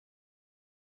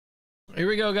Here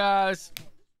we go, guys.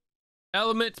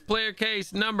 Elements player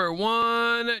case number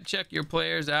 1. Check your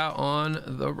players out on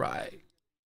the right.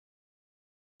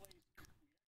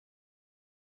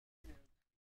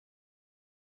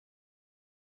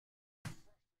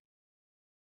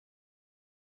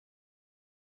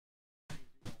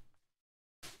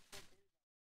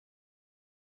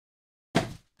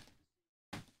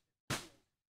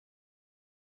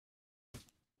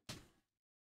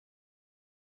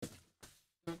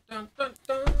 Dun, dun,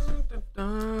 dun,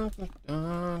 dun, dun,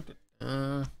 dun,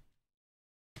 dun.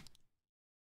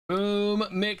 Boom,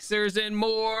 mixers and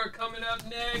more coming up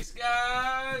next,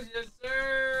 guys. Yes,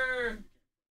 sir.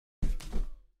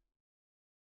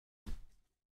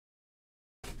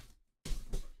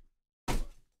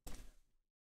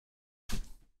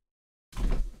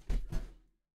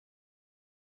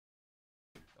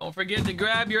 Don't forget to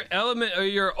grab your element or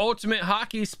your ultimate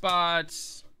hockey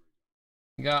spots.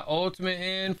 We got ultimate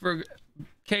in for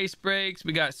case breaks.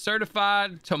 We got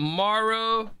certified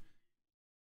tomorrow.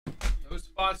 Those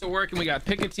spots are working. We got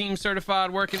pick a team certified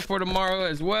working for tomorrow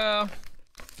as well.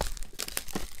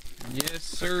 Yes,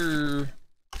 sir.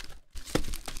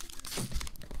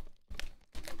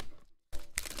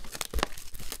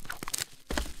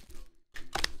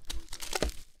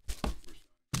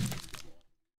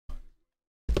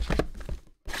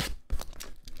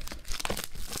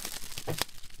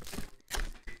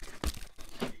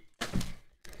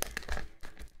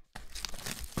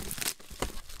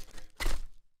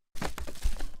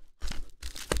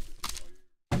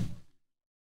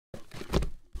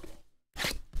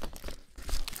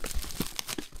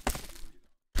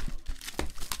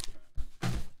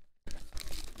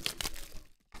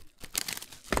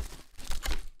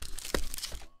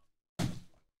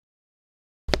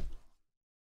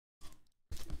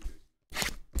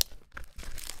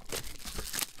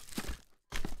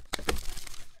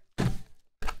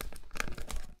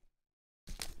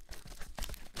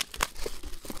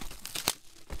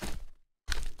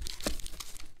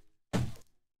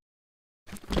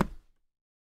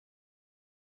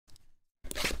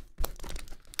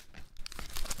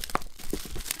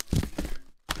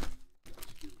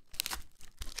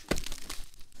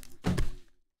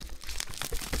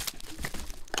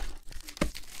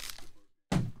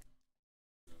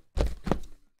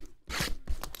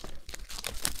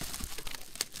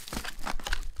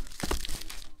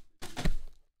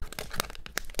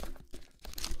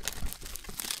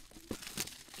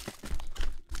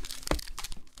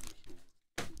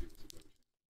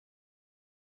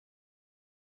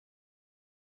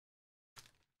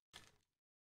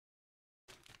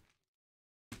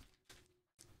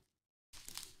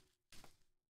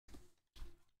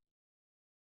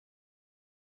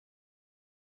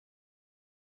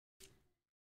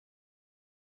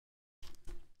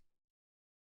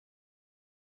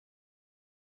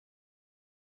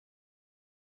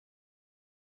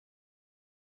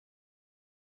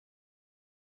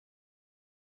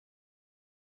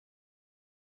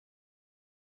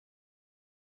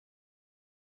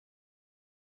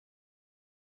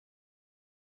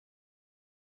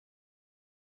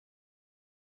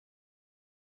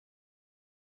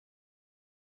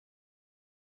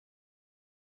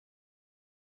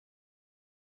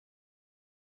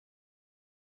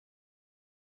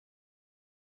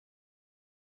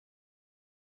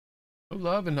 No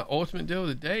love in the ultimate deal of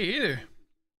the day either.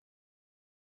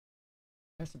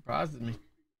 That surprises me.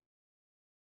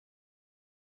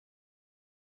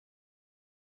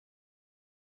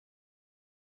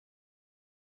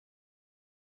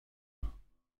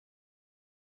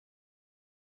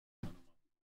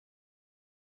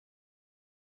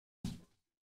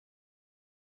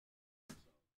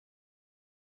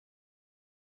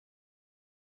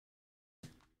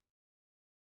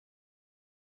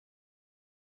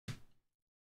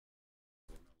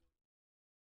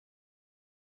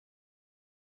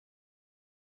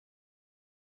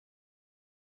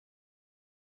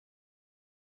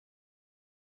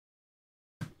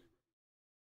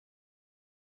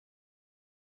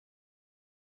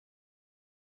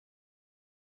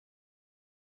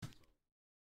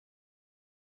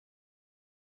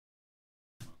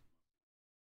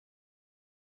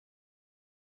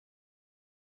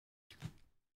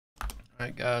 All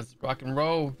right, guys, rock and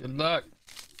roll. Good luck.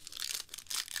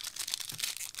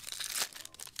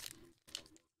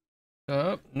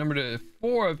 Up number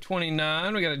 4 of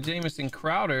 29. We got a Jamison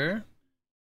Crowder.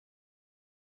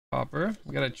 Popper.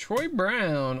 We got a Troy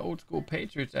Brown, old school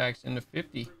Patriots action to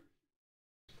 50.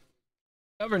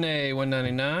 Duvernay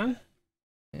 199.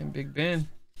 And Big Ben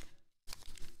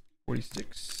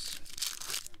 46.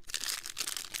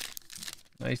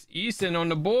 Nice Eason on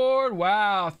the board.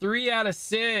 Wow, 3 out of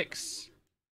 6.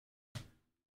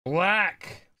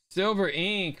 Black. Silver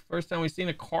ink. First time we've seen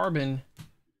a carbon.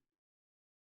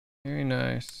 Very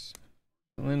nice.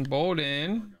 Lynn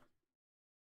Bolden.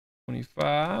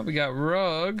 25. We got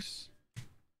Ruggs.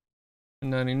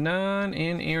 99.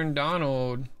 And Aaron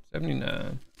Donald.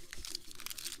 79.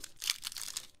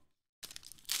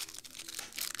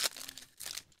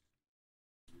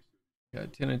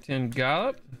 Got 10 of 10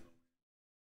 Gallup.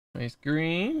 Nice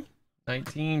green.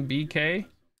 19 BK.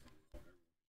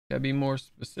 Gotta be more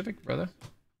specific, brother.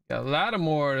 Got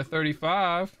Lattimore to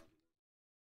 35.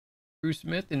 Bruce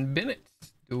Smith and Bennett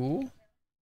duel.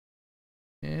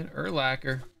 And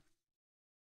Urlacher.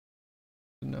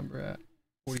 The number at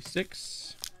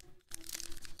 46.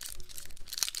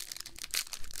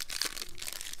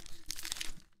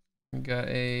 We got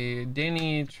a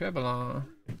Danny Trevelyan.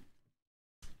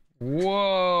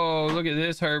 Whoa, look at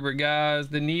this Herbert, guys.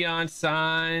 The neon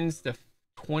signs, the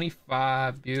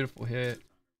 25. Beautiful hit.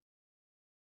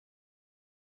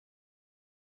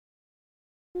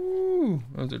 Ooh,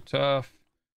 those are tough.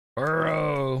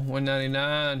 Burrow,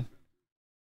 199.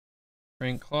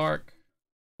 Frank Clark,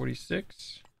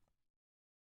 46.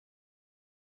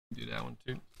 Do that one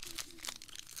too.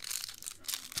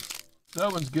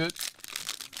 That one's good.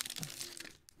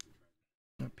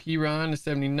 P-Ron to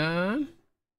 79.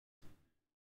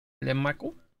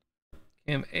 Michael.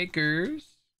 Cam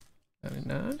Akers,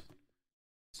 99.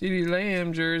 CeeDee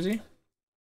Lamb jersey.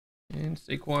 And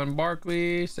Saquon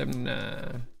Barkley,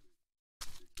 79.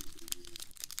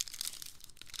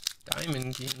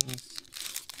 Diamond Kings.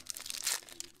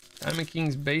 Diamond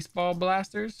Kings baseball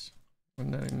blasters,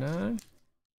 199.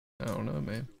 I don't know,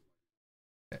 man.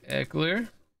 Got Eckler.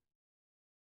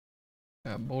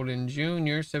 Got Bolden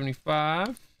Jr.,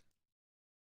 75.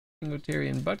 Singletary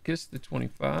and Butkus, the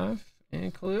 25.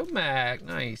 And Khalil Mack,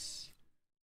 nice.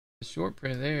 The short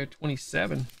print there,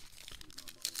 27.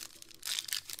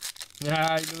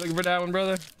 Yeah, you looking for that one,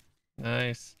 brother?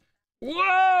 Nice.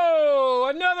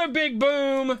 Whoa! Another big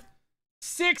boom.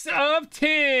 6 of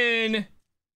 10.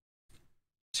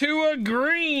 Tua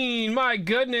Green. My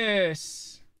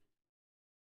goodness.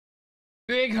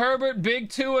 Big Herbert, big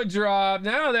Tua drop.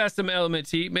 Now that's some elements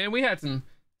heat, man. We had some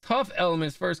tough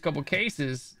elements first couple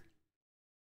cases.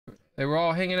 They were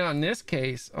all hanging out in this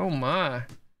case. Oh my.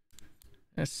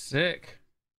 That's sick.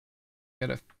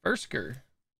 Got a Fursker.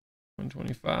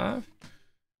 125.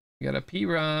 We got a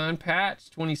P-Ron patch,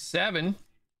 27.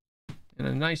 And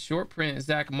a nice short print,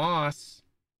 Zach Moss,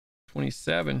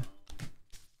 27.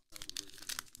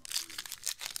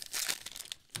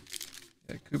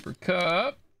 Got Cooper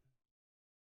Kupp.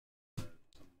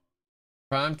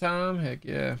 Prime time, heck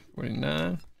yeah,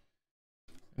 49.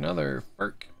 Another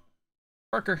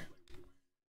Parker.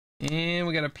 And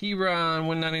we got a P-Ron,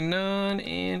 199.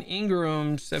 And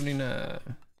Ingram, 79.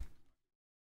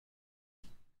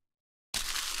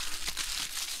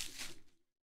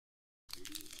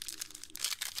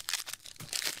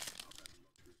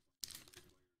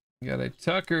 We got a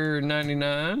Tucker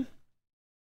 99.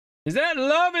 Is that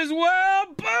love as well?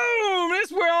 Boom!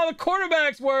 This is where all the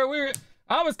quarterbacks were.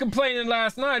 I was complaining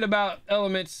last night about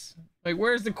elements. Like,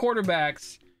 where's the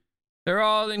quarterbacks? They're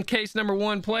all in case number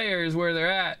 1 players where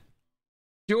they're at.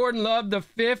 Jordan Love to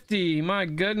 50. My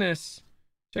goodness.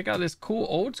 Check out this cool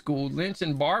old school Lynch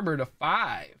and Barber to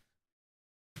 5.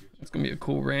 That's gonna be a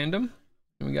cool random.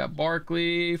 And we got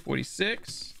Barkley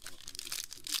 46.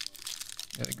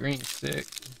 Got a green sick.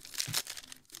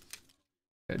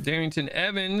 Got Darrington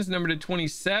Evans, number to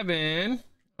 27.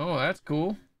 Oh, that's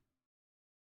cool.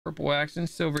 Purple action,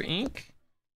 silver ink.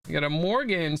 We got a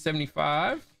Morgan,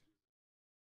 75.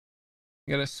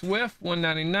 We got a Swift,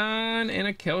 199. And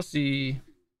a Kelsey,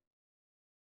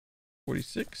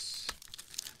 46.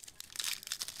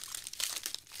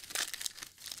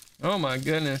 Oh my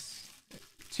goodness.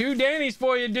 2 Danny's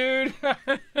for you, dude.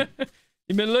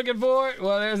 You been looking for it?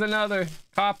 Well, there's another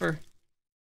copper.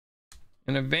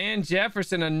 And a Van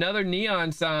Jefferson, another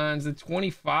neon signs, the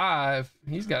 25.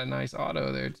 He's got a nice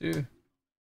auto there too.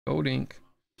 Gold ink.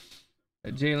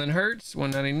 Jalen Hurts,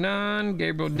 199.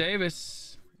 Gabriel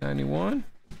Davis, 91.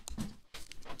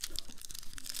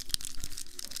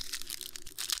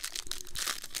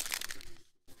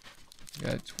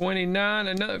 Got 29.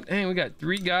 Another. Dang, we got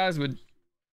 3 guys with.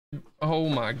 Oh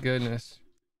my goodness.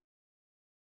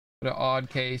 What an odd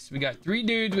case. We got 3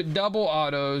 dudes with double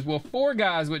autos. Well, 4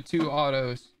 guys with 2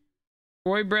 autos.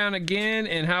 Troy Brown again.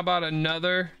 And how about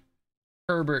another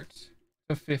Herbert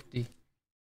to 50?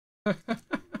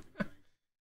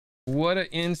 What an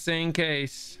insane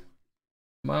case.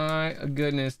 My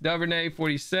goodness. Duvernay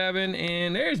 47.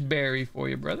 And there's Barry for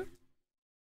you, brother.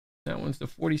 That one's the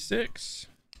 46.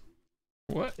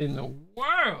 What in the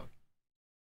world?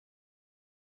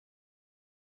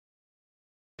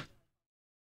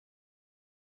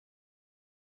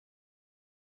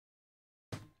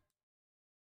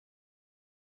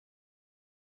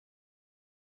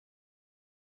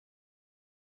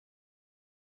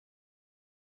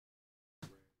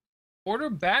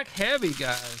 Order back heavy,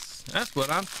 guys. That's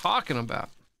what I'm talking about.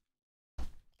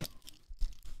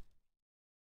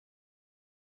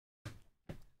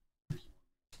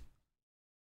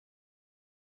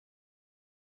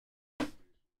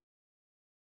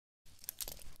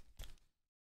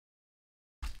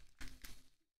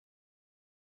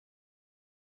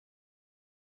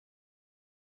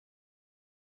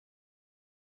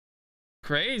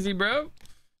 Crazy, bro.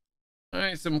 All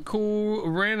right, some cool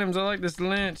randoms. I like this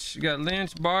Lynch. You got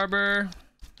Lynch, Barber.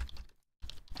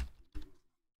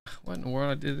 What in the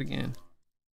world? I did it again.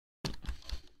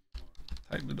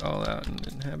 Typed it all out and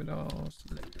didn't have it all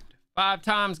selected. 5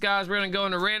 times, guys. We're gonna go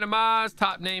into randomize.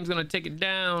 Top name's gonna take it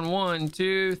down. 1,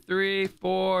 2, 3,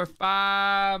 4,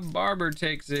 5. Barber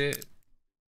takes it.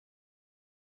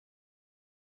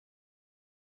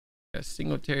 Got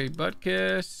Singletary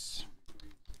Butkus.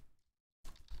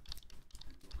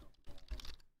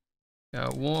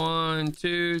 Got 1,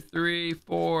 2, 3,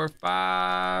 4,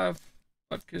 5.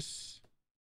 Butkus.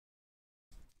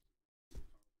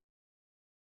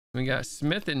 We got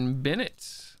Smith and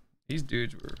Bennett. These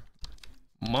dudes were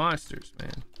monsters,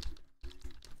 man.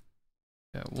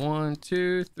 Got 1,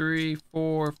 2, 3,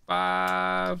 4,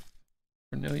 5.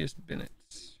 Cornelius Bennett.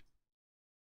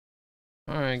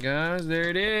 All right, guys, there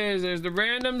it is. There's the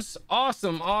randoms.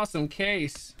 Awesome, awesome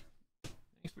case.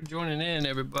 Thanks for joining in,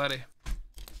 everybody.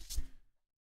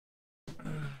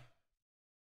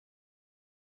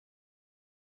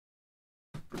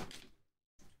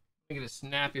 Get a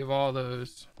snappy of all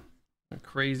those. A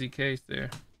crazy case there.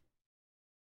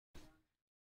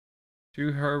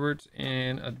 2 Herberts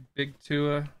and a big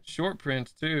Tua. Short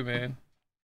prints too, man.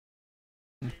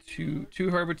 And two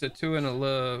Herberts, a Tua, and a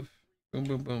Love. Boom,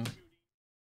 boom, boom.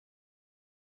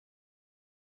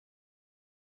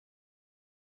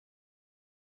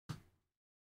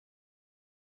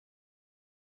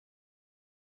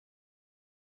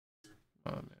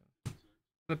 Oh man,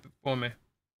 flip it for me.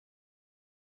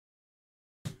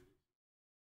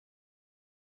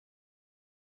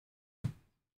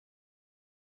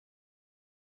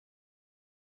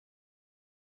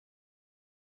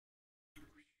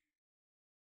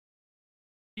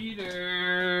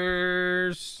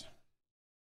 Peters.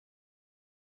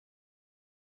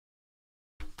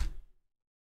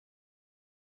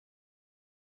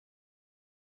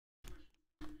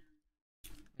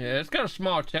 Yeah, it's got a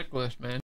small checklist, man.